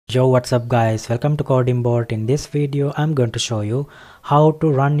Yo, what's up guys, welcome to CodingBot. In this video I'm going to show you how to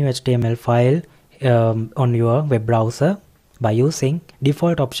run your HTML file on your web browser by using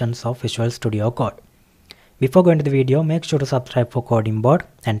default options of Visual Studio Code. Before going to the video, make sure to subscribe for CodingBot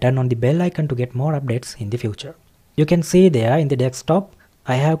and turn on the bell icon to get more updates in the future. You can see there in the desktop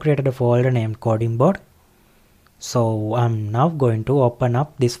I have created a folder named CodingBot. So I'm now going to open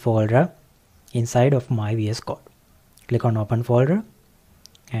up this folder inside of my vsCode. Click on open folder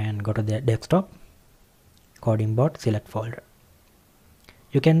and go to the desktop, CodingBot, select folder.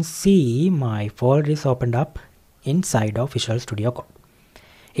 You can see my folder is opened up inside of Visual Studio Code.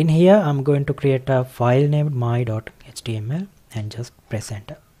 In here I'm going to create a file named my.html and just press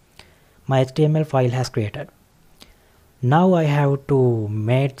enter. My HTML file has created. Now I have to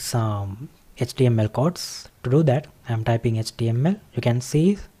make some HTML codes. To do that I'm typing HTML. You can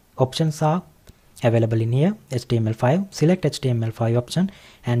see options are available in here. HTML5, select HTML5 option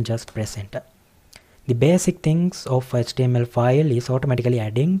and just press enter. The basic things of HTML file is automatically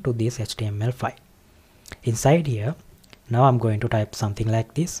adding to this HTML file. Inside here now I'm going to type something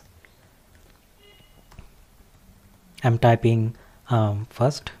like this. I'm typing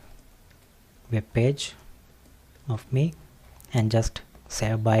first web page of me and just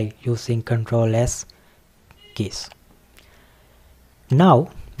save by using Ctrl+S keys.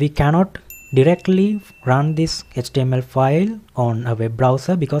 Now we cannot directly run this HTML file on a web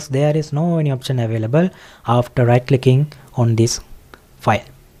browser because there is no any option available after right clicking on this file.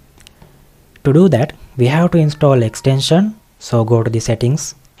 To do that we have to install extension, so go to the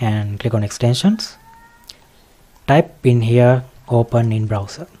settings and click on extensions. Type in here open in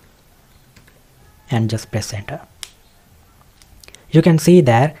browser and just press enter. You can see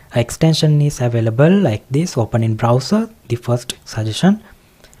that an extension is available like this, open in browser, the first suggestion.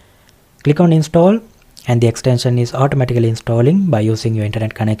 Click on install and the extension is automatically installing by using your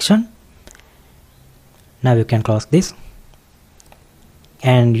internet connection. Now you can close this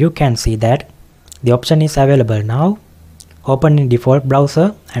and you can see that the option is available now, open in default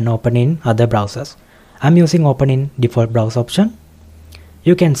browser and open in other browsers. I'm using open in default browser option.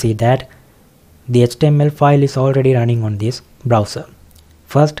 You can see that the HTML file is already running on this browser.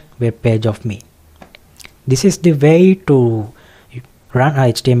 First web page of me. This is the way to run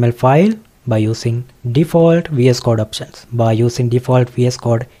a HTML file by using default vsCode options, by using default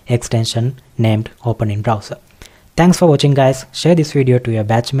vsCode extension named open in browser. Thanks for watching guys. Share this video to your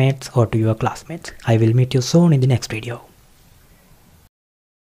batchmates or to your classmates. I will meet you soon in the next video.